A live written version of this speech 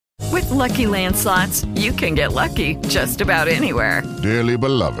Lucky Land Slots, you can get lucky just about anywhere. Dearly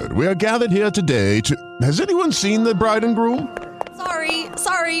beloved, we are gathered here today to... Has anyone seen the bride and groom?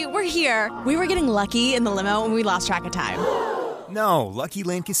 Sorry, we're here. We were getting lucky in the limo and we lost track of time. No, Lucky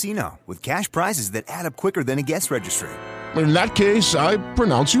Land Casino, with cash prizes that add up quicker than a guest registry. In that case, I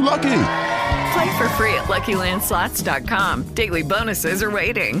pronounce you lucky. Play for free at LuckyLandSlots.com. Daily bonuses are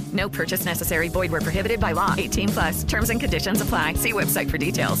waiting. No purchase necessary. Void where prohibited by law. 18+. Terms and conditions apply. See website for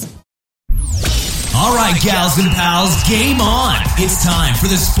details. All right, gals and pals, game on. It's time for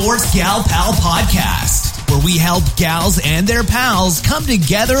the Sports Gal Pal Podcast, where we help gals and their pals come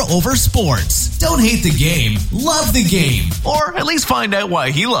together over sports. Don't hate the game, love the game, or at least find out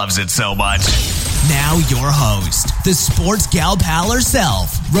why he loves it so much. Now your host, the Sports Gal Pal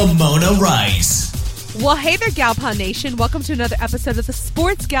herself, Ramona Rice. Well, hey there, Gal Pal Nation. Welcome to another episode of the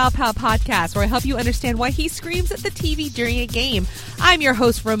Sports Gal Pal Podcast, where I help you understand why he screams at the TV during a game. I'm your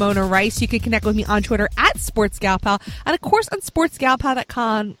host, Ramona Rice. You can connect with me on Twitter at SportsGalPal, and of course on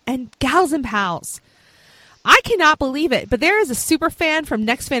SportsGalPal.com and Gals and Pals. I cannot believe it, but there is a super fan from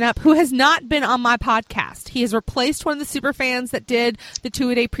Next Fan Up who has not been on my podcast. He has replaced one of the super fans that did the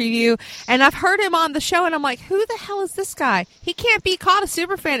two-a-day preview, and I've heard him on the show, and I'm like, who the hell is this guy? He can't be called a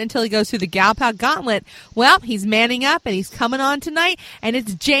super fan until he goes through the Gal Pal Gauntlet. Well, he's manning up, and he's coming on tonight, and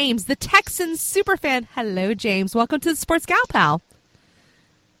it's James, the Texans super fan. Hello, James. Welcome to the Sports Gal Pal.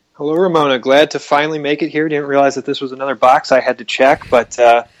 Hello, Ramona. Glad to finally make it here. Didn't realize that this was another box I had to check, but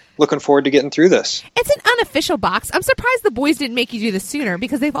looking forward to getting through this. It's an unofficial box. I'm surprised the boys didn't make you do this sooner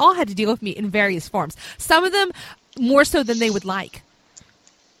because they've all had to deal with me in various forms. Some of them more so than they would like.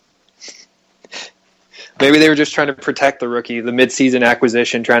 Maybe they were just trying to protect the rookie, the midseason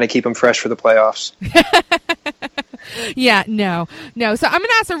acquisition, trying to keep him fresh for the playoffs. Yeah, no. So I'm going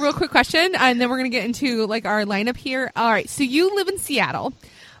to ask a real quick question, and then we're going to get into like our lineup here. All right, so you live in Seattle,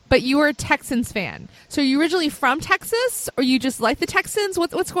 but you are a Texans fan. So are you originally from Texas, or you just like the Texans?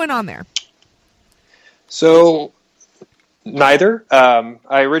 What's going on there? So, neither.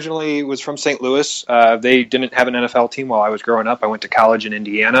 I originally was from St. Louis. They didn't have an NFL team while I was growing up. I went to college in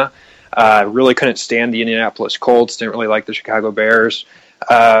Indiana. Really couldn't stand the Indianapolis Colts. Didn't really like the Chicago Bears.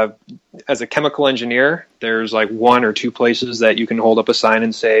 As a chemical engineer, there's like one or two places that you can hold up a sign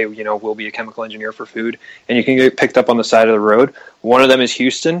and say, we'll be a chemical engineer for food, and you can get picked up on the side of the road. One of them is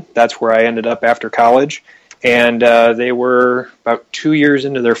Houston. That's where I ended up after college, and they were about 2 years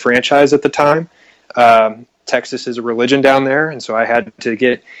into their franchise at the time. Texas is a religion down there, and so I had to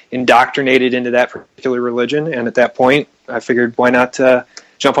get indoctrinated into that particular religion, and at that point, I figured why not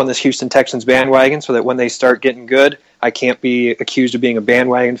jump on this Houston Texans bandwagon so that when they start getting good, I can't be accused of being a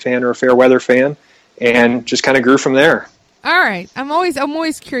bandwagon fan or a fair weather fan, and just kind of grew from there. All right. I'm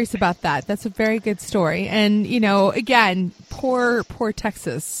always curious about that. That's a very good story. And, again, poor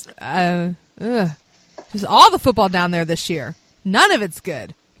Texas. Just all the football down there this year. None of it's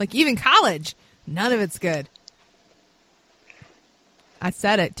good. Like even college, none of it's good. I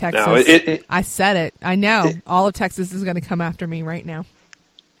said it, Texas. No, I said it. I know. All of Texas is going to come after me right now.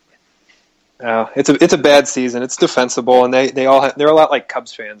 It's a bad season. It's defensible, and they're a lot like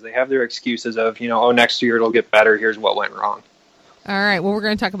Cubs fans. They have their excuses of next year it'll get better. Here's what went wrong. All right, well, we're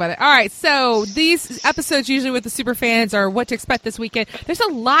going to talk about it. All right, so these episodes usually with the super fans are what to expect this weekend. There's a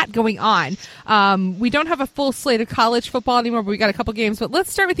lot going on. We don't have a full slate of college football anymore, but we got a couple games. But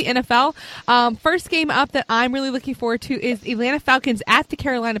let's start with the NFL. First game up that I'm really looking forward to is Atlanta Falcons at the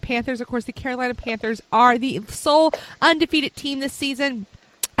Carolina Panthers. Of course, the Carolina Panthers are the sole undefeated team this season.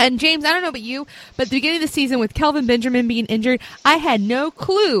 And James, I don't know about you, but at the beginning of the season with Kelvin Benjamin being injured, I had no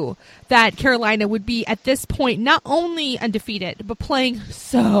clue that Carolina would be at this point not only undefeated, but playing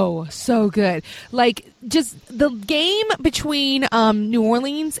so good. Like just the game between New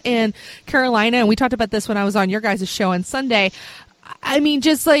Orleans and Carolina, and we talked about this when I was on your guys' show on Sunday. I mean,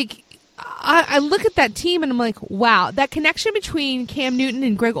 just like I look at that team and I'm like, wow, that connection between Cam Newton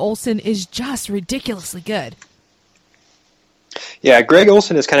and Greg Olsen is just ridiculously good. Yeah, Greg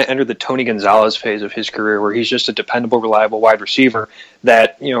Olsen has kind of entered the Tony Gonzalez phase of his career where he's just a dependable, reliable wide receiver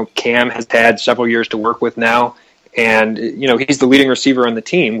that, Cam has had several years to work with now. And, he's the leading receiver on the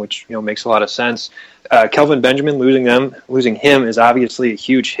team, which, makes a lot of sense. Kelvin Benjamin, losing him is obviously a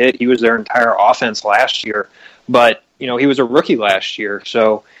huge hit. He was their entire offense last year, but, he was a rookie last year.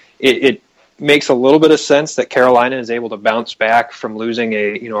 So it makes a little bit of sense that Carolina is able to bounce back from losing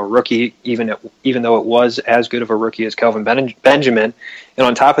a rookie, even though it was as good of a rookie as Kelvin Benjamin. And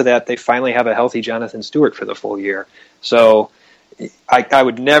on top of that, they finally have a healthy Jonathan Stewart for the full year. So I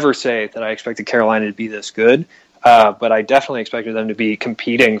would never say that I expected Carolina to be this good, but I definitely expected them to be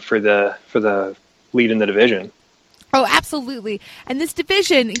competing for the lead in the division. Oh, absolutely. And this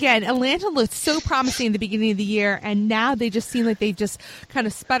division, again, Atlanta looked so promising in the beginning of the year, and now they just seem like they've just kind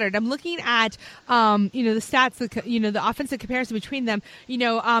of sputtered. I'm looking at, the stats, the offensive comparison between them.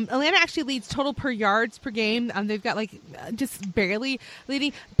 Atlanta actually leads total per yards per game. They've got just barely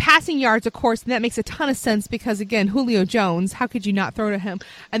leading. Passing yards, of course, and that makes a ton of sense because, again, Julio Jones, how could you not throw to him?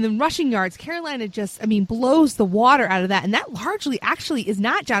 And then rushing yards, Carolina just, blows the water out of that. And that largely actually is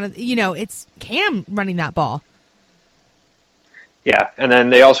not Jonathan, it's Cam running that ball. Yeah, and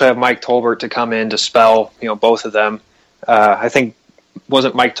then they also have Mike Tolbert to come in to spell, both of them. I think,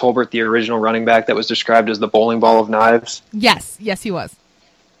 wasn't Mike Tolbert the original running back that was described as the bowling ball of knives? Yes, he was.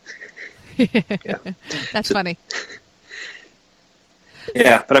 That's funny.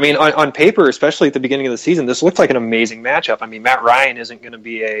 Yeah, but on paper, especially at the beginning of the season, this looks like an amazing matchup. Matt Ryan isn't going to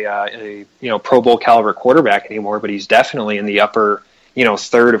be a Pro Bowl caliber quarterback anymore, but he's definitely in the upper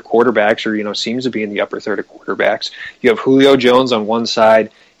third of quarterbacks, or, seems to be in the upper third of quarterbacks. You have Julio Jones on one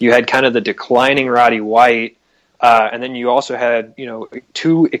side. You had kind of the declining Roddy White. And then you also had,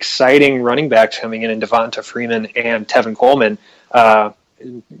 two exciting running backs coming in Devonta Freeman and Tevin Coleman.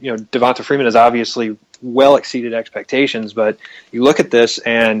 Devonta Freeman has obviously well exceeded expectations, but you look at this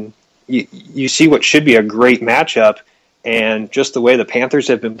and you see what should be a great matchup, and just the way the Panthers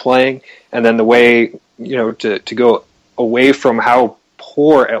have been playing, and then the way, to go away from how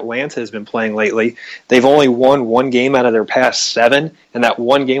poor Atlanta has been playing lately. They've only won one game out of their past 7, and that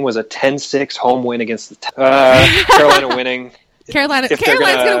one game was a 10-6 home win against the Carolina winning. Carolina's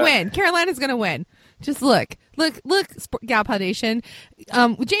going to win. Carolina's going to win. Just look, Gal Nation.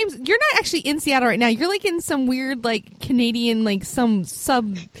 James, you're not actually in Seattle right now. You're in some weird Canadian some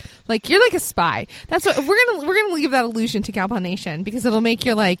sub, you're like a spy. That's what we're gonna leave that illusion to Gal Nation because it'll make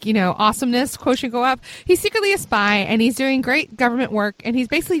your awesomeness quotient go up. He's secretly a spy and he's doing great government work and he's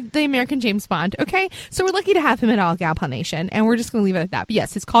basically the American James Bond. Okay, so we're lucky to have him at all, Gal Nation, and we're just gonna leave it at that. But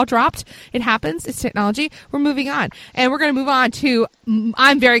yes, his call dropped. It happens. It's technology. We're moving on, and we're gonna move on to.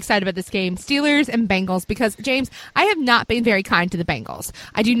 I'm very excited about this game, Steelers and Bengals, because James, I have not been very kind to the Bengals.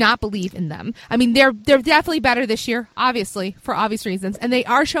 I do not believe in them. They're definitely better this year, obviously, for obvious reasons, and they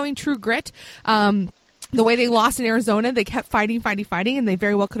are showing true grit. The way they lost in Arizona, they kept fighting, and they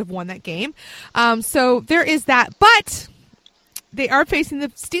very well could have won that game. So there is that, but they are facing the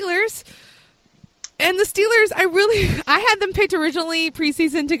Steelers. And the Steelers, I had them picked originally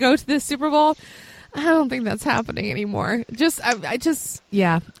preseason to go to the Super Bowl. I don't think that's happening anymore. It's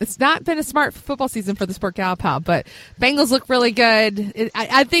not been a smart football season for the Sport Gal Pal, but Bengals look really good.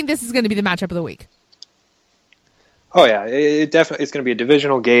 I think this is going to be the matchup of the week. Oh yeah, it definitely is going to be a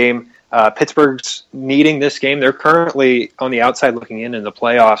divisional game. Pittsburgh's needing this game. They're currently on the outside looking in the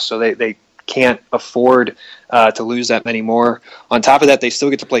playoffs, so they can't afford to lose that many more. On top of that, they still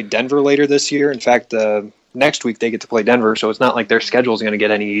get to play Denver later this year. In fact, next week they get to play Denver, so it's not like their schedule is going to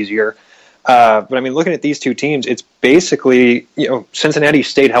get any easier. But looking at these two teams, it's basically, Cincinnati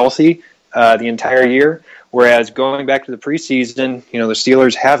stayed healthy the entire year, whereas going back to the preseason, the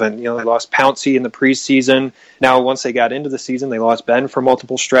Steelers haven't. They lost Pouncey in the preseason. Now, once they got into the season, they lost Ben for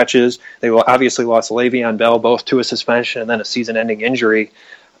multiple stretches. They obviously lost Le'Veon Bell, both to a suspension and then a season-ending injury.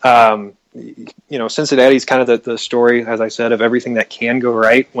 Cincinnati's kind of the story, as I said, of everything that can go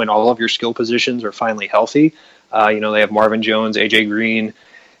right when all of your skill positions are finally healthy. They have Marvin Jones, A.J. Green,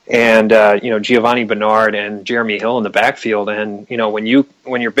 and Giovanni Bernard and Jeremy Hill in the backfield. And when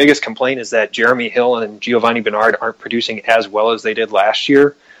your biggest complaint is that Jeremy Hill and Giovanni Bernard aren't producing as well as they did last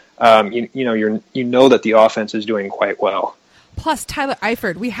year, you know that the offense is doing quite well. Plus Tyler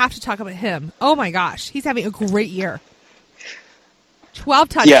Eifert, we have to talk about him. Oh my gosh, he's having a great year. 12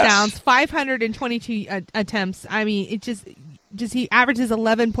 touchdowns, yes. 522 attempts. It just he averages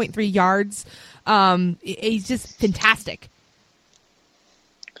 11.3 yards. He's just fantastic.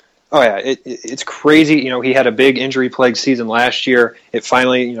 Oh yeah, it's crazy. He had a big injury-plagued season last year. It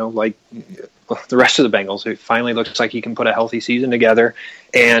finally, like the rest of the Bengals, it finally looks like he can put a healthy season together.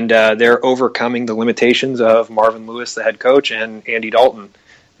 And they're overcoming the limitations of Marvin Lewis, the head coach, and Andy Dalton.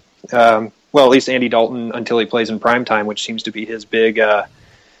 At least Andy Dalton until he plays in primetime, which seems to be his big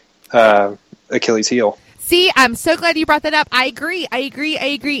Achilles heel. See, I'm so glad you brought that up. I agree.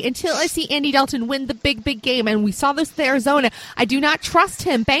 Until I see Andy Dalton win the big game, and we saw this with Arizona, I do not trust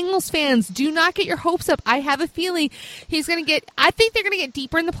him. Bengals fans, do not get your hopes up. I have a feeling I think they're going to get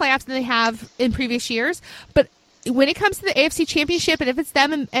deeper in the playoffs than they have in previous years, but when it comes to the AFC Championship, and if it's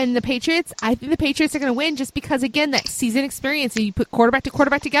them and the Patriots, I think the Patriots are going to win just because, again, that season experience, and you put quarterback to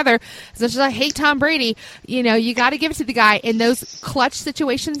quarterback together. As much as I hate Tom Brady, you got to give it to the guy. In those clutch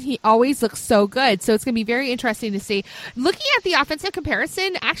situations, he always looks so good. So it's going to be very interesting to see. Looking at the offensive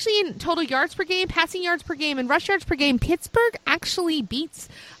comparison, actually in total yards per game, passing yards per game, and rush yards per game, Pittsburgh actually beats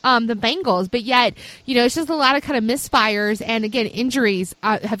the Bengals. But yet, it's just a lot of kind of misfires, and again, injuries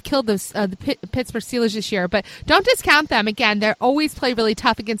have killed the Pittsburgh Steelers this year. But don't discount them. Again, they always play really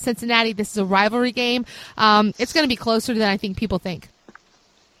tough against Cincinnati. This is a rivalry game. It's going to be closer than I think people think.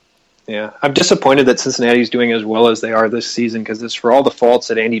 Yeah, I'm disappointed that Cincinnati's doing as well as they are this season, because it's for all the faults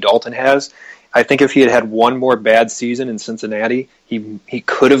that Andy Dalton has. I think if he had one more bad season in Cincinnati, he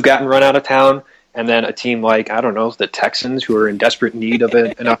could have gotten run out of town, and then a team like, I don't know, the Texans, who are in desperate need of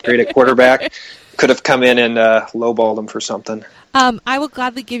an upgrade at quarterback, could have come in and lowballed them for something. I will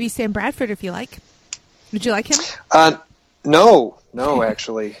gladly give you Sam Bradford if you like. Would you like him? No,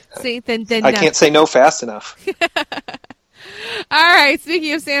 actually. See, then I can't say no fast enough. All right,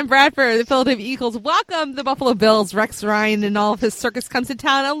 speaking of Sam Bradford, the Philadelphia Eagles welcome the Buffalo Bills. Rex Ryan and all of his circus comes to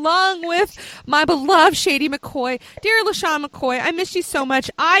town, along with my beloved Shady McCoy. Dear LaShawn McCoy, I miss you so much.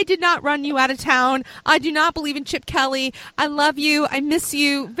 I did not run you out of town. I do not believe in Chip Kelly. I love you. I miss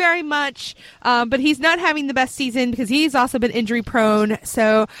you very much. But he's not having the best season because he's also been injury prone.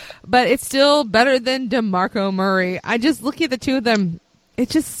 But it's still better than DeMarco Murray. I just look at the two of them.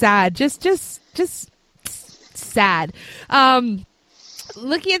 It's just sad. Just sad.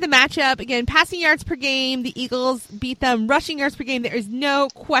 Looking at the matchup, again, passing yards per game, the Eagles beat them. Rushing yards per game, there is no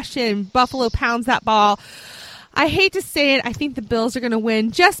question. Buffalo pounds that ball. I hate to say it, I think the Bills are going to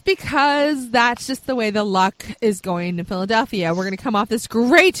win just because that's just the way the luck is going in Philadelphia. We're going to come off this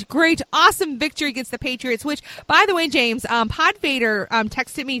great, awesome victory against the Patriots, which, by the way, James, Pod Vader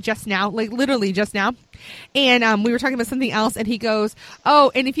texted me just now, like literally just now. And we were talking about something else, and he goes,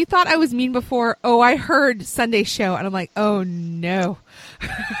 "Oh, and if you thought I was mean before, I heard Sunday's show." And I'm like, "Oh, no."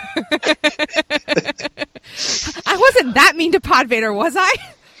 I wasn't that mean to Pod Vader, was I?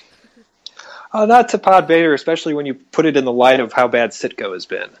 Not to Pod Vader, especially when you put it in the light of how bad Sitko has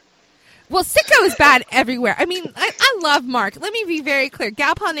been. Well, Sitko is bad everywhere. I mean, I love Mark. Let me be very clear.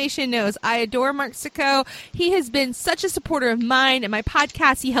 Galpal Nation knows I adore Mark Sitko. He has been such a supporter of mine and my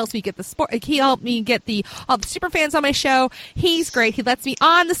podcast. He helps me get He helped me get all the super fans on my show. He's great. He lets me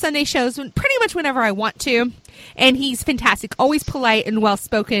on the Sunday shows pretty much whenever I want to, and he's fantastic. Always polite and well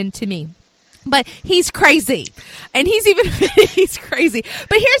spoken to me. But he's crazy. And he's crazy.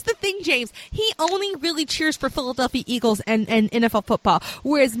 But here's the thing, James. He only really cheers for Philadelphia Eagles and NFL football.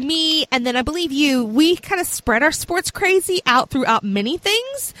 Whereas me, and then I believe you, we kind of spread our sports crazy out throughout many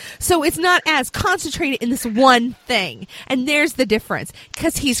things. So it's not as concentrated in this one thing. And there's the difference.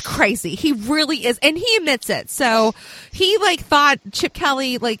 Because he's crazy. He really is. And he admits it. So he thought Chip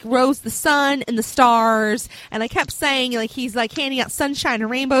Kelly rose the sun and the stars. And I kept saying he's handing out sunshine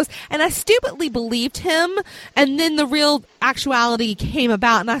and rainbows. And I stupidly believed him, and then the real actuality came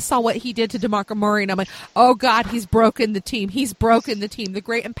about, and I saw what he did to DeMarco Murray, and I'm like, oh God, he's broken the team. The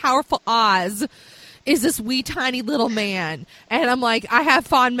great and powerful Oz is this wee tiny little man. And I'm like, I have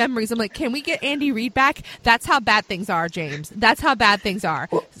fond memories. I'm like, can we get Andy Reid back? That's how bad things are, James. That's how bad things are.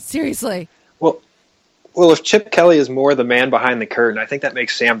 Well, seriously. Well, if Chip Kelly is more the man behind the curtain, I think that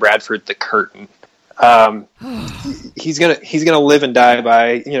makes Sam Bradford the curtain. He's gonna live and die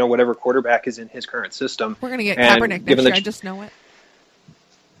by whatever quarterback is in his current system. We're gonna get Kaepernick next year. I just know it.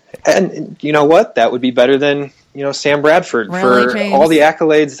 And you know what? That would be better than Sam Bradford. Really, for James? all the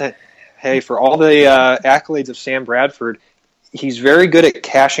accolades of Sam Bradford. He's very good at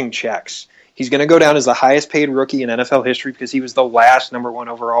cashing checks. He's going to go down as the highest paid rookie in NFL history because he was the last number 1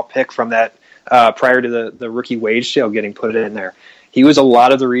 overall pick from that prior to the rookie wage sale getting put in there. He was a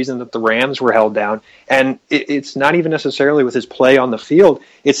lot of the reason that the Rams were held down. And it's not even necessarily with his play on the field.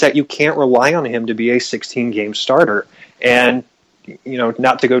 It's that you can't rely on him to be a 16-game starter. And,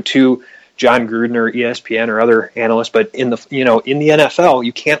 not to go to John Gruden or ESPN or other analysts, but in the NFL,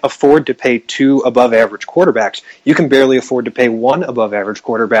 you can't afford to pay 2 above-average quarterbacks. You can barely afford to pay 1 above-average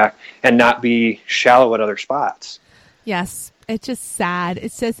quarterback and not be shallow at other spots. Yes. It's just sad.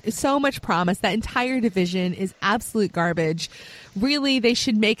 It's so much promise. That entire division is absolute garbage. Really, they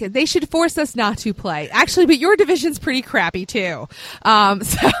should force us not to play. Actually, but your division's pretty crappy too.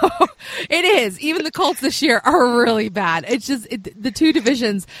 So it is. Even the Colts this year are really bad. It's just the two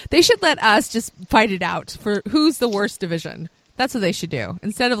divisions. They should let us just fight it out for who's the worst division. That's what they should do.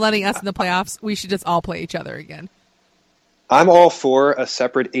 Instead of letting us in the playoffs, we should just all play each other again. I'm all for a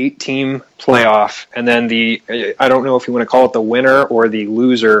separate 8-team playoff, and then I don't know if you want to call it the winner or the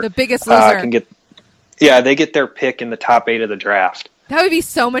loser. The biggest loser. Can get Yeah, they get their pick in the top 8 of the draft. That would be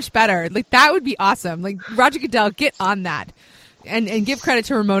so much better. Like, that would be awesome. Like, Roger Goodell, get on that. And give credit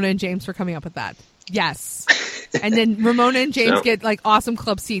to Ramona and James for coming up with that. Yes. And then Ramona and James get, like, awesome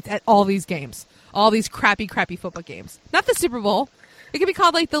club seats at all these games. All these crappy football games. Not the Super Bowl. It could be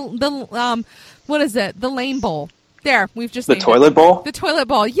called, like, the what is it? The Lane Bowl. There, we've just the toilet bowl. The toilet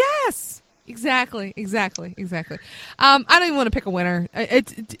bowl. Yes, exactly. I don't even want to pick a winner.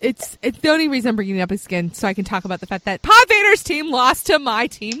 It's the only reason I'm bringing it up is again so I can talk about the fact that Pod Vader's team lost to my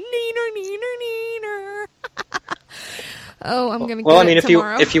team. Neener. Oh, I'm gonna. Well, I mean,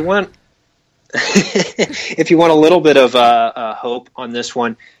 tomorrow. if you want, if you want a little bit of hope on this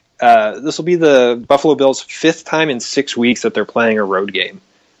one, this will be the Buffalo Bills' 5th time in 6 weeks that they're playing a road game.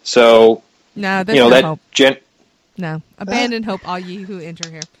 So no, there's no hope. No, abandon hope, all ye who enter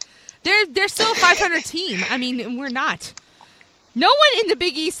here. They're still a 500 team. I mean, we're not. No one in the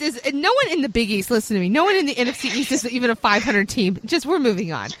Big East is. No one in the Big East. Listen to me. No one in the NFC East is even a 500 team. Just we're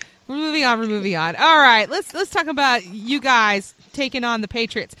moving on. We're moving on. All right, let's talk about you guys taking on the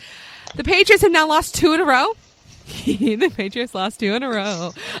Patriots. The Patriots have now lost 2 in a row. The Patriots lost 2 in a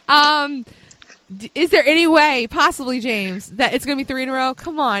row. Is there any way, possibly, James, that it's going to be 3 in a row?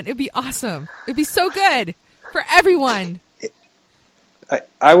 Come on, it'd be awesome. It'd be so good for everyone.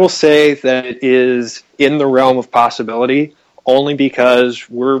 I will say that it is in the realm of possibility only because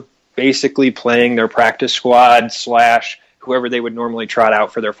we're basically playing their practice squad / whoever they would normally trot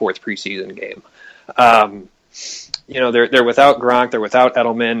out for their 4th preseason game. They're without Gronk, they're without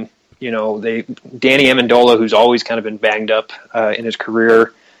Edelman. Danny Amendola, who's always kind of been banged up in his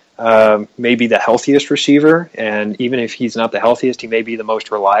career, may be the healthiest receiver, and even if he's not the healthiest, he may be the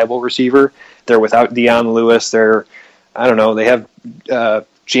most reliable receiver. They're without Deion Lewis. They have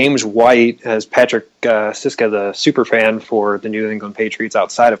James White, as Patrick Siska, the super fan for the New England Patriots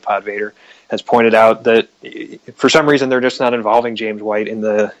outside of Pod Vader, has pointed out that for some reason they're just not involving James White in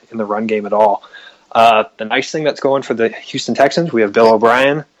the run game at all. The nice thing that's going for the Houston Texans, we have Bill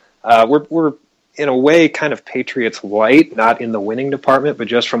O'Brien. We're in a way kind of Patriots light, not in the winning department, but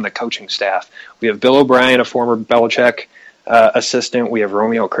just from the coaching staff. We have Bill O'Brien, a former Belichick assistant. We have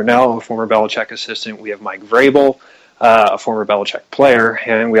Romeo Crennel, a former Belichick assistant. We have Mike Vrabel, a former Belichick player.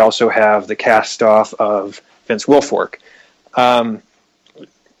 And we also have the cast-off of Vince Wilfork.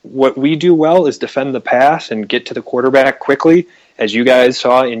 What we do well is defend the pass and get to the quarterback quickly. As you guys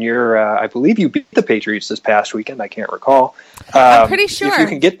saw in your, I believe you beat the Patriots this past weekend. I can't recall. I'm pretty sure. If you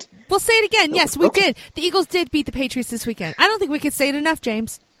can get... We'll say it again. Yes, we did. The Eagles did beat the Patriots this weekend. I don't think we could say it enough,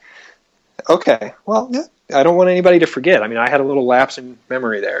 James. Okay. Well, yeah, I don't want anybody to forget. I mean, I had a little lapse in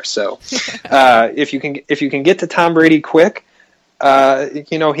memory there. So if you can get to Tom Brady quick, he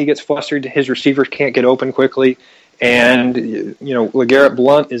gets flustered. His receivers can't get open quickly. And, LeGarrette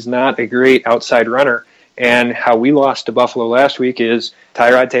Blount is not a great outside runner. And how we lost to Buffalo last week is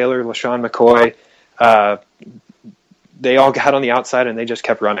Tyrod Taylor, LaShawn McCoy, they all got on the outside and they just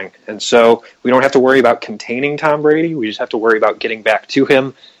kept running. And so we don't have to worry about containing Tom Brady. We just have to worry about getting back to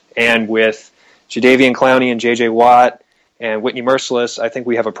him. And with Jadeveon Clowney and J.J. Watt and Whitney Merciless, I think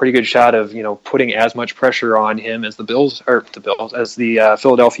we have a pretty good shot of, putting as much pressure on him as the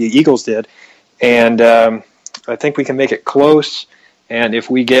Philadelphia Eagles did. And I think we can make it close. And if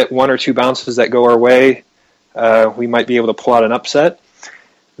we get 1 or 2 bounces that go our way, we might be able to pull out an upset.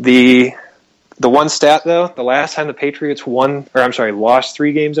 The one stat, though, the last time the Patriots lost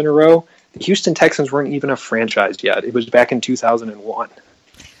 3 games in a row, the Houston Texans weren't even a franchise yet. It was back in 2001.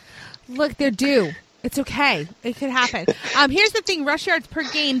 Look, they're due. It's okay. It could happen. Here's the thing. Rush yards per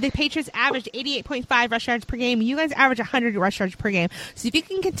game. The Patriots averaged 88.5 rush yards per game. You guys average 100 rush yards per game. So if you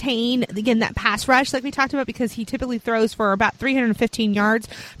can contain, again, that pass rush like we talked about, because he typically throws for about 315 yards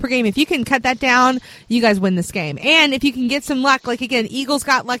per game. If you can cut that down, you guys win this game. And if you can get some luck, like, again, Eagles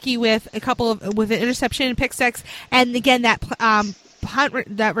got lucky with with an interception and pick six. And, again, that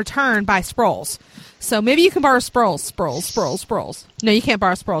that return by Sproles. So maybe you can borrow Sproles. No, you can't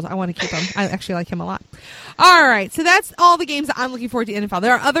borrow Sproles. I want to keep him. I actually like him a lot. All right, so that's all the games that I'm looking forward to in the NFL.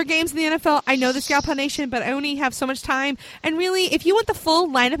 There are other games in the NFL. I know this Galpal Nation, but I only have so much time. And really, if you want the full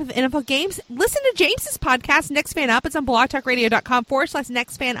lineup of NFL games, listen to James's podcast, Next Fan Up. It's on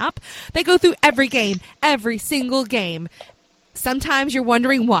blogtalkradio.com/Next Fan Up. They go through every game, every single game. Sometimes you're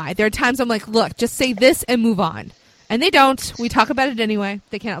wondering why. There are times I'm like, look, just say this and move on. And they don't. We talk about it anyway.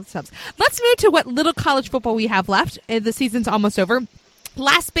 They can't help themselves. Let's move to what little college football we have left. The season's almost over.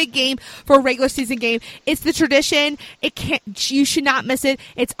 Last big game for a regular season game. It's the tradition. You should not miss it.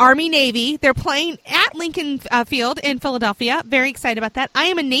 It's Army-Navy. They're playing at Lincoln Field in Philadelphia. Very excited about that. I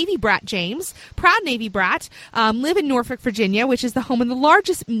am a Navy brat, James. Proud Navy brat. Live in Norfolk, Virginia, which is the home of the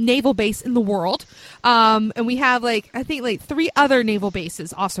largest naval base in the world. And we have, I think 3 other naval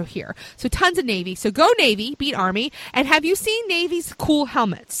bases also here. So tons of Navy. So go Navy, beat Army. And have you seen Navy's cool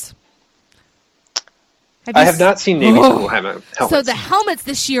helmets? I have not seen Navy's cool helmets. So the helmets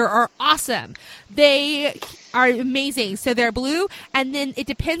this year are awesome. They are amazing. So they're blue, and then it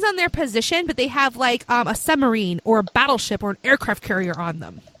depends on their position, but they have a submarine or a battleship or an aircraft carrier on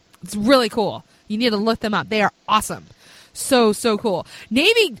them. It's really cool. You need to look them up. They are awesome. So cool.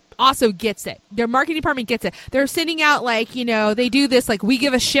 Navy also gets it. Their marketing department gets it. They're sending out they do this we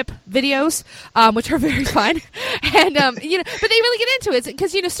give a ship videos, which are very fun. And but they really get into it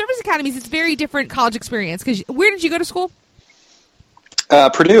because service academies, it's very different college experience. Because where did you go to school?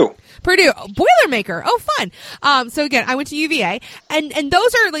 Purdue. Boilermaker. Oh, fun. So again, I went to UVA, and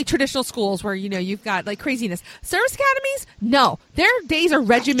those are traditional schools where you've got craziness. Service academies, no, their days are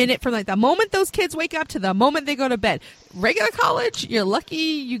regimented from the moment those kids wake up to the moment they go to bed. Regular college, you're lucky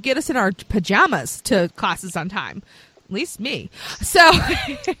you get us in our pajamas to classes on time. At least me. So,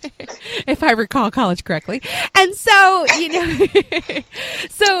 if I recall college correctly. And so,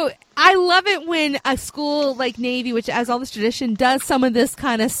 so I love it when a school like Navy, which has all this tradition, does some of this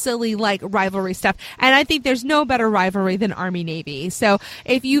kind of silly rivalry stuff. And I think there's no better rivalry than Army-Navy. So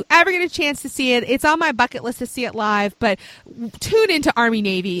if you ever get a chance to see it, it's on my bucket list to see it live, but tune into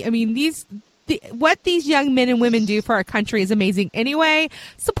Army-Navy. I mean, what these young men and women do for our country is amazing anyway.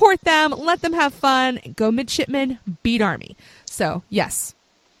 Support them. Let them have fun. Go midshipmen. Beat Army. So, yes.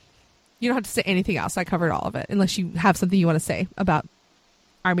 You don't have to say anything else. I covered all of it, unless you have something you want to say about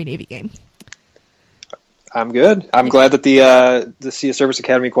Army-Navy game. I'm good. I'm glad that the Sea Service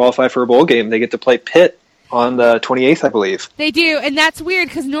Academy qualified for a bowl game. They get to play Pitt on the 28th, I believe. They do, and that's weird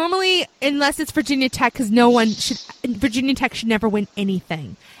because normally, unless it's Virginia Tech, because Virginia Tech should never win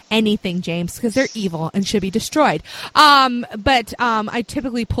anything, James, because they're evil and should be destroyed. But I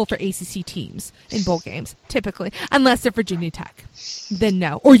typically pull for ACC teams in bowl games, typically, unless they're Virginia Tech. Then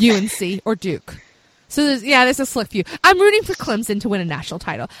no, or UNC or Duke. So there's a select few. I'm rooting for Clemson to win a national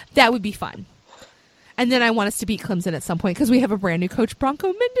title. That would be fun. And then I want us to beat Clemson at some point because we have a brand new coach,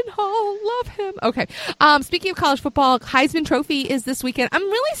 Bronco Mendenhall. Love him. Okay. Speaking of college football, Heisman Trophy is this weekend. I'm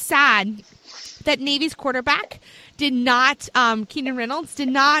really sad that Navy's quarterback did not, Keenan Reynolds, did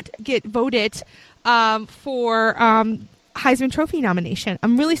not get voted for Heisman Trophy nomination.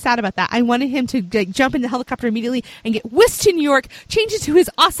 I'm really sad about that. I wanted him to jump in the helicopter immediately and get whisked to New York, change it to his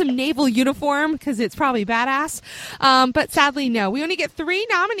awesome naval uniform because it's probably badass. But sadly, no. We only get 3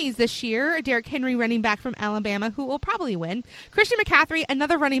 nominees this year. Derrick Henry, running back from Alabama, who will probably win. Christian McCaffrey,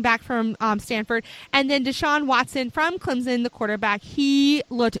 another running back from Stanford. And then Deshaun Watson from Clemson, the quarterback. He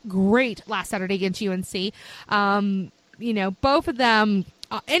looked great last Saturday against UNC. Both of them...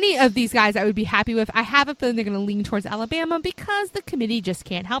 any of these guys I would be happy with. I have a feeling they're going to lean towards Alabama because the committee just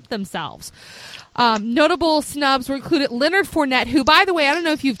can't help themselves. Notable snubs were included Leonard Fournette, who, by the way, I don't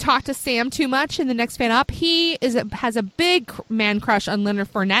know if you've talked to Sam too much in the Next Fan Up. He has a big man crush on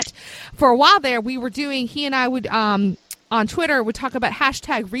Leonard Fournette. For a while there, he and I would... on Twitter, would talk about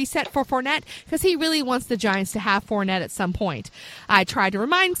hashtag reset for Fournette because he really wants the Giants to have Fournette at some point. I tried to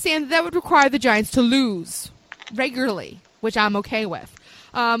remind Sam that would require the Giants to lose regularly, which I'm okay with.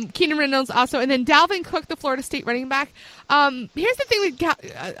 Keenan Reynolds also, and then Dalvin Cook, the Florida State running back. Here's the thing: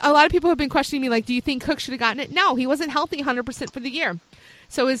 a lot of people have been questioning me, do you think Cook should have gotten it? No, he wasn't healthy 100% for the year,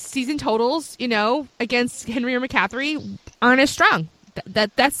 so his season totals, against Henry or McCaffrey, aren't as strong.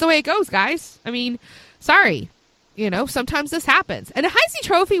 That's the way it goes, guys. I mean, sorry. Sometimes this happens. And a Heisman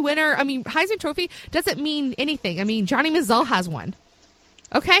Trophy winner, Heisman Trophy doesn't mean anything. Johnny Manziel has one.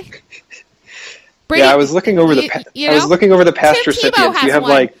 Okay. Brady, I was looking over the past recipients. You have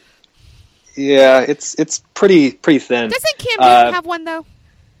one. It's pretty thin. Doesn't Cam Newton have one though?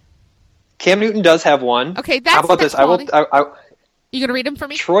 Cam Newton does have one. Okay, that's how about this? You gonna read him for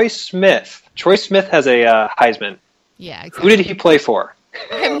me? Troy Smith. Troy Smith has a Heisman. Yeah. Exactly. Who did he play for?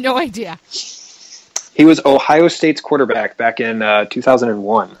 I have no idea. He was Ohio State's quarterback back in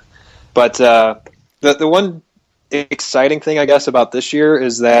 2001. But the one exciting thing, I guess, about this year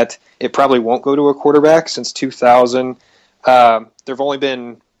is that it probably won't go to a quarterback since 2000. There have only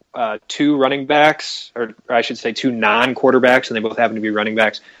been 2 running backs, or I should say 2 non-quarterbacks, and they both happen to be running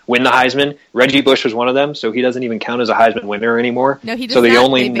backs, win the Heisman. Reggie Bush was one of them, so he doesn't even count as a Heisman winner anymore. No, he does so the not.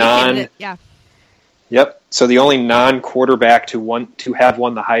 only Yep. So the only non-quarterback to have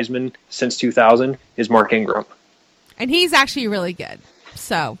won the Heisman since 2000 is Mark Ingram. And he's actually really good.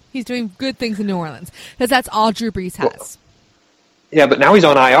 So he's doing good things in New Orleans because that's all Drew Brees has. Well, yeah, but now he's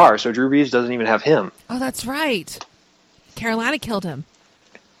on IR, so Drew Brees doesn't even have him. Oh, that's right. Carolina killed him.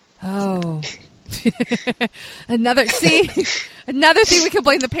 Oh. Another thing we could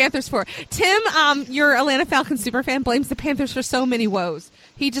blame the Panthers for. Tim, your Atlanta Falcons superfan, blames the Panthers for so many woes.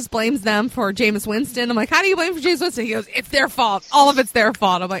 He just blames them for Jameis Winston. I'm like, how do you blame for Jameis Winston? He goes, it's their fault. All of it's their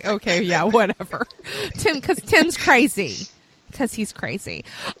fault. I'm like, okay, yeah, whatever. Because Tim's crazy. Because he's crazy.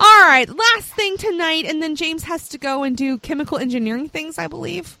 All right, last thing tonight, and then James has to go and do chemical engineering things, I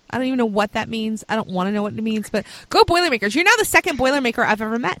believe. I don't even know what that means. I don't want to know what it means, but go Boilermakers. You're now the second Boilermaker I've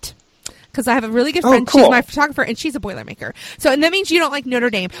ever met. Because I have a really good friend. Cool. She's my photographer, and she's a Boilermaker. So, and that means you don't like Notre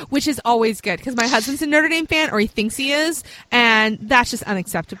Dame, which is always good. Because my husband's a Notre Dame fan, or he thinks he is, and that's just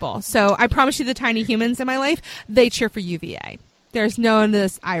unacceptable. So I promise you the tiny humans in my life, they cheer for UVA. There's none of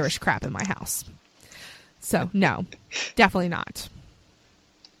this Irish crap in my house. So, no. Definitely not.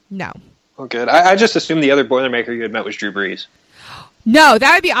 No. Oh, good. I just assumed the other Boilermaker you had met was Drew Brees. No,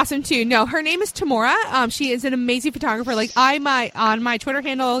 that would be awesome too. No, her name is Tamora. She is an amazing photographer. Like on my Twitter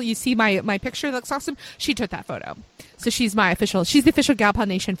handle, you see my picture that looks awesome. She took that photo. So she's the official Galpon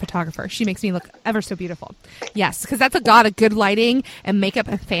Nation photographer. She makes me look ever so beautiful. Yes, because that's a god of good lighting and makeup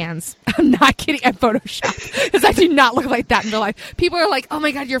and fans. I'm not kidding. At Photoshop, because I do not look like that in real life. People are like, "Oh my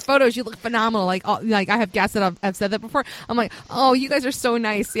god, your photos, you look phenomenal." Like I have guests that I've said that before. I'm like, "Oh, you guys are so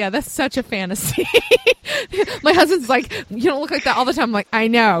nice." Yeah, that's such a fantasy. My husband's like, "You don't look like that all the time." I'm like, "I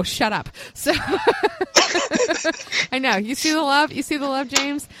know. Shut up." So I know. You see the love. You see the love,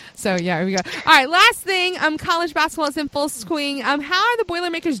 James. So yeah, here we go. All right, last thing. College basketball is in full swing. How are the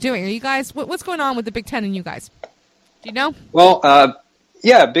Boilermakers doing? Are you guys? What's going on with the Big Ten and you guys? Do you know? Well,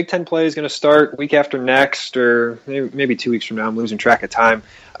 yeah, Big Ten play is going to start week after next, or maybe 2 weeks from now. I'm losing track of time.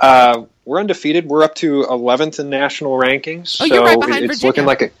 We're undefeated. We're up to 11th in national rankings. Oh, you're right behind it's Virginia. Looking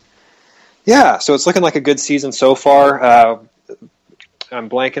like so it's looking like a good season so far. I'm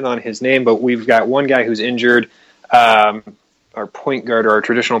blanking on his name, but we've got one guy who's injured. Our point guard, or our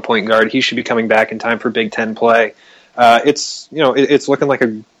traditional point guard, he should be coming back in time for Big Ten play. It's looking like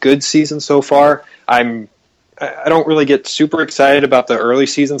a good season so far. I don't really get super excited about the early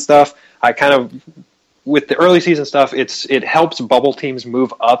season stuff. With the early season stuff, it helps bubble teams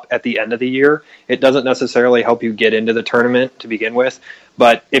move up at the end of the year. It doesn't necessarily help you get into the tournament to begin with.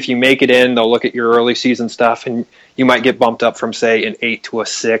 But if you make it in, they'll look at your early season stuff, and you might get bumped up from, say, an 8 to a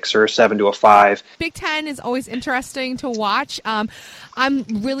 6 or a 7 to a 5. Big Ten is always interesting to watch. I'm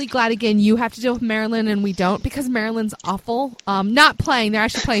really glad, again, you have to deal with Maryland and we don't, because Maryland's awful. Not playing. They're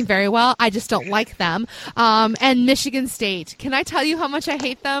actually playing very well. I just don't like them. And Michigan State. Can I tell you how much I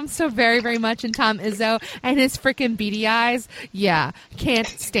hate them so very, very much? And Tom Izzo and his freaking beady eyes. Yeah, can't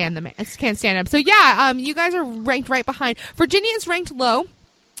stand them. Can't stand them. So, yeah, you guys are ranked right behind. Virginia is ranked low.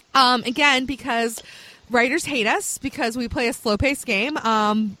 Again, because writers hate us because we play a slow-paced game.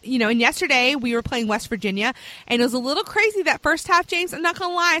 And yesterday we were playing West Virginia, and it was a little crazy that first half, James. I'm not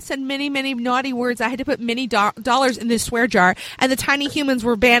going to lie. I said many, many naughty words. I had to put many dollars in this swear jar, and the tiny humans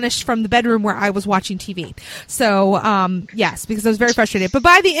were banished from the bedroom where I was watching TV. So, yes, because I was very frustrated. But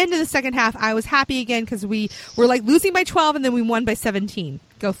by the end of the second half, I was happy again because we were like losing by 12, and then we won by 17.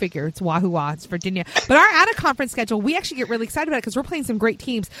 Go figure. It's Wahoo-Wah. It's Virginia. But our out-of-conference schedule, we actually get really excited about it because we're playing some great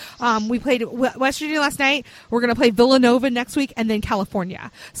teams. We played West Virginia last night. We're going to play Villanova next week and then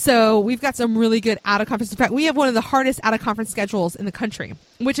California. So we've got some really good out-of-conference. In fact, we have one of the hardest out-of-conference schedules in the country,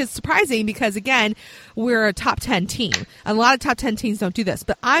 which is surprising because, again, we're a top 10 team. A lot of top 10 teams don't do this.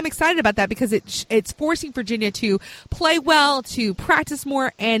 But I'm excited about that because it's forcing Virginia to play well, to practice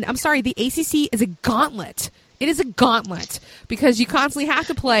more. And I'm sorry, the ACC is a gauntlet. It is a gauntlet because you constantly have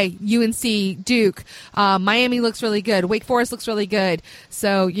to play UNC, Duke. Miami looks really good. Wake Forest looks really good.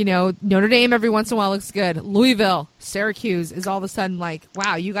 So, Notre Dame every once in a while looks good. Louisville, Syracuse is all of a sudden like,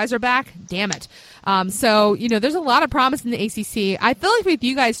 wow, you guys are back? Damn it. So, there's a lot of promise in the ACC. I feel like with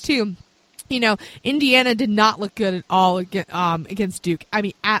you guys, too. Indiana did not look good at all against Duke. I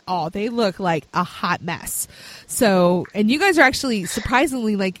mean, at all. They look like a hot mess. So, and you guys are actually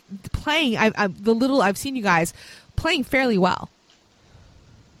surprisingly like playing. The little I've seen you guys playing fairly well.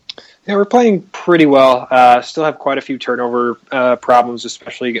 Yeah, we're playing pretty well. Still have quite a few turnover problems,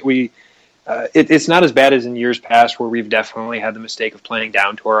 especially it's not as bad as in years past where we've definitely had the mistake of playing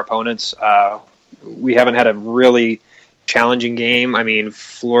down to our opponents. We haven't had a really challenging game. I mean,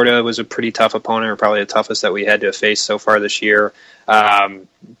 Florida was a pretty tough opponent, or probably the toughest that we had to face so far this year.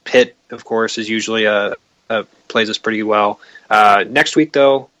 Pitt, of course, is usually plays us pretty well. Next week,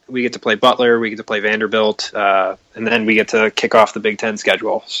 though, we get to play Butler, we get to play Vanderbilt, and then we get to kick off the Big Ten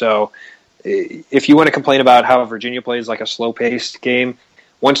schedule. So if you want to complain about how Virginia plays like a slow-paced game,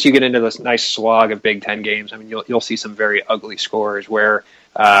 once you get into this nice slog of Big Ten games, I mean, you'll see some very ugly scores where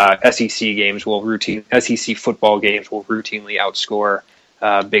SEC football games will routinely outscore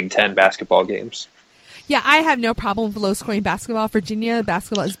Big Ten basketball games. Yeah, I have no problem with low-scoring basketball. Virginia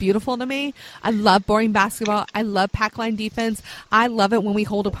basketball is beautiful to me. I love boring basketball. I love pack line defense. I love it when we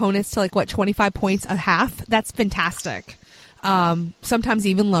hold opponents to 25 points a half. That's fantastic. Sometimes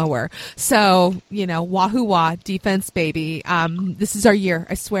even lower. So, wahoo wah, defense, baby. This is our year,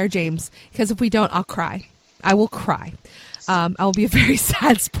 I swear, James, because if we don't, I'll cry. I will cry. I will be a very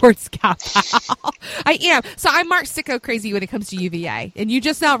sad sports gal pal. I am. So I'm Mark Sicko crazy when it comes to UVA. And you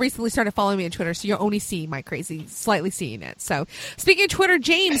just now recently started following me on Twitter, so you're only seeing my crazy, slightly seeing it. So speaking of Twitter,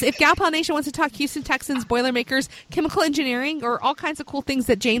 James, if Gal Pal Nation wants to talk Houston Texans, Boilermakers, chemical engineering, or all kinds of cool things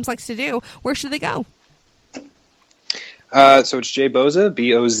that James likes to do, where should they go? So it's Jay Boza,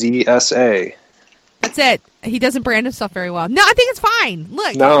 Bozsa. That's it. He doesn't brand himself very well. No, I think it's fine.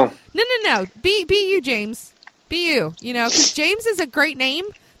 Look. No. Be you, James. Be you. Because James is a great name.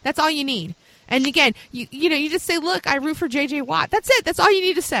 That's all you need. And again, you just say, look, I root for J.J. Watt. That's it. That's all you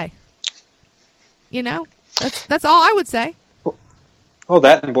need to say. That's all I would say. Oh,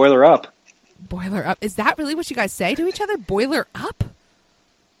 that and Boiler Up. Boiler Up. Is that really what you guys say to each other? Boiler Up?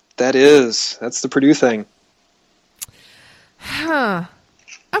 That's the Purdue thing. Huh.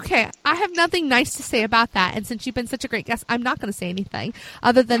 Okay, I have nothing nice to say about that, and since you've been such a great guest, I'm not going to say anything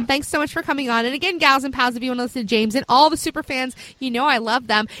other than thanks so much for coming on. And again, gals and pals, if you want to listen to James and all the super fans, I love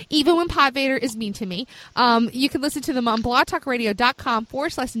them, even when Pod Vader is mean to me. You can listen to them on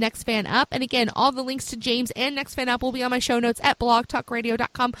blogtalkradio.com/nextfanup. And again, all the links to James and Next Fan Up will be on my show notes at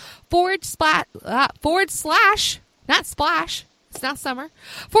blogtalkradio.com not splash. It's not summer.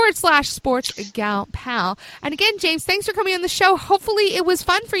 /sports gal pal. And again, James, thanks for coming on the show. Hopefully it was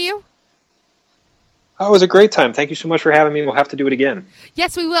fun for you. Oh, it was a great time. Thank you so much for having me. We'll have to do it again.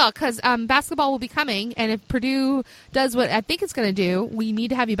 Yes, we will, because basketball will be coming, and if Purdue does what I think it's going to do, we need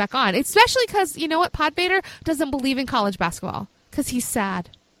to have you back on, especially because, you know what, Pod Vader doesn't believe in college basketball, because he's sad.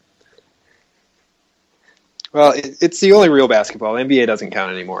 Well, it's the only real basketball. NBA doesn't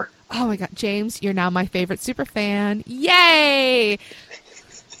count anymore. Oh, my God. James, you're now my favorite super fan. Yay!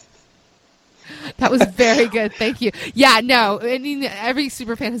 That was very good. Thank you. Yeah, no. I mean, every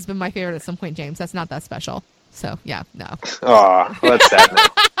super fan has been my favorite at some point, James. That's not that special. So, yeah, no. Aw, well, that's sad now.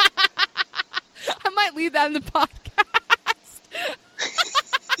 I might leave that in the podcast.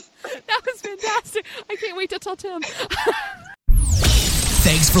 That was fantastic. I can't wait to tell Tim.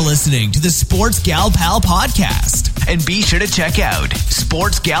 Thanks for listening to the Sports Gal Pal podcast. And be sure to check out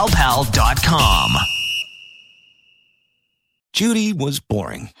sportsgalpal.com. Judy was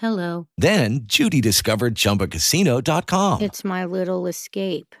boring. Hello. Then Judy discovered ChumbaCasino.com. It's my little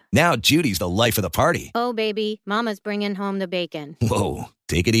escape. Now Judy's the life of the party. Oh, baby, mama's bringing home the bacon. Whoa,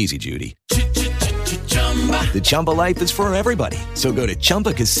 take it easy, Judy. The Chumba life is for everybody. So go to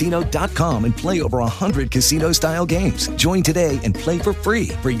ChumbaCasino.com and play over 100 casino-style games. Join today and play for free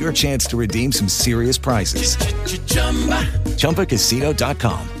for your chance to redeem some serious prizes.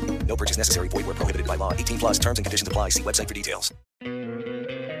 ChumbaCasino.com. No purchase necessary. Void where prohibited by law. 18+ terms and conditions apply. See website for details.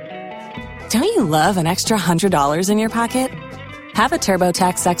 Don't you love an extra $100 in your pocket? Have a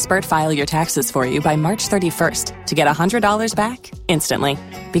TurboTax expert file your taxes for you by March 31st to get $100 back instantly.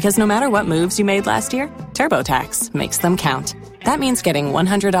 Because no matter what moves you made last year, TurboTax makes them count. That means getting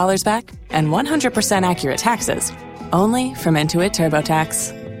 $100 back and 100% accurate taxes only from Intuit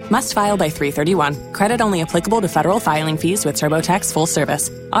TurboTax. Must file by 3/31. Credit only applicable to federal filing fees with TurboTax full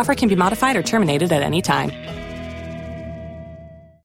service. Offer can be modified or terminated at any time.